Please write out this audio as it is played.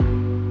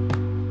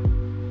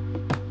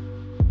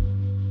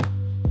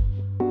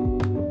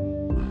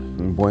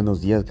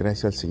Buenos días,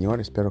 gracias al Señor.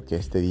 Espero que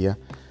este día,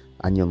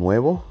 año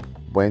nuevo,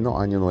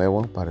 año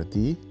nuevo para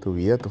ti, tu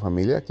vida, tu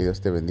familia, que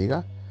Dios te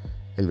bendiga.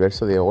 El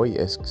verso de hoy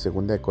es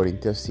 2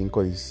 Corintios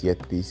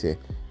 5:17, dice: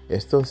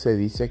 esto se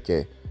dice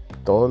que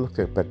todos los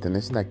que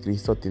pertenecen a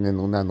Cristo tienen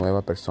una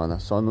nueva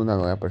persona, son una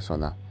nueva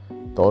persona.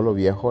 Todo lo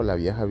viejo, la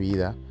vieja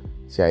vida,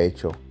 se ha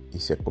hecho y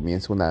se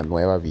comienza una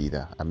nueva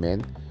vida.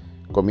 Amén.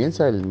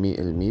 Comienza el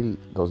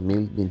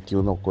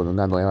 2021 con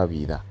una nueva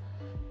vida.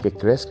 Que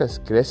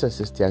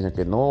creces este año,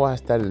 que no vas a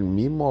estar en el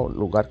mismo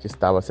lugar que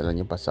estabas el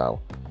año pasado,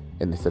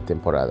 en esta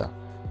temporada.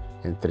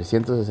 En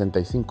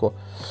 365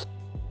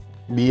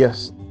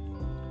 días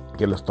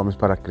que los tomes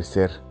para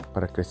crecer,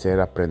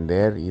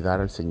 aprender y dar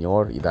al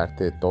Señor y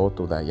darte de todo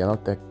tu da. Ya no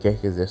te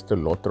quejes de esto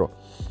y lo otro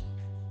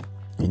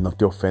y no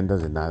te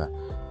ofendas de nada.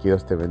 Que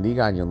Dios te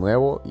bendiga, año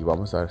nuevo, y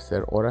vamos a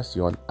hacer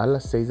oración a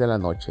las 6 de la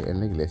noche en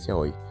la iglesia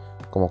hoy,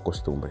 como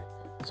costumbre.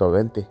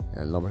 Vente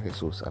en el nombre de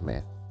Jesús.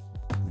 Amén.